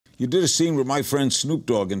You did a scene with my friend Snoop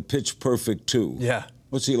Dogg in Pitch Perfect 2. Yeah.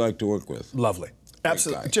 What's he like to work with? Lovely.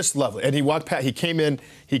 Absolutely, guy. just lovely. And he walked past, he came in.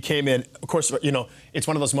 Of course, you know, it's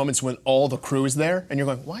one of those moments when all the crew is there, and you're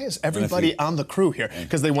going, why is everybody on the crew here?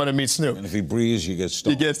 Because they want to meet Snoop. And if he breathes, you get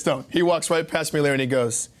stoned. You get stoned. He walks right past me, Larry, and he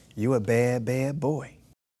goes, you a bad, bad boy.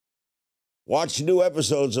 Watch new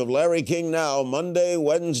episodes of Larry King Now Monday,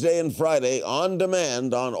 Wednesday, and Friday on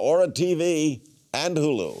demand on Aura TV and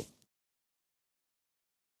Hulu.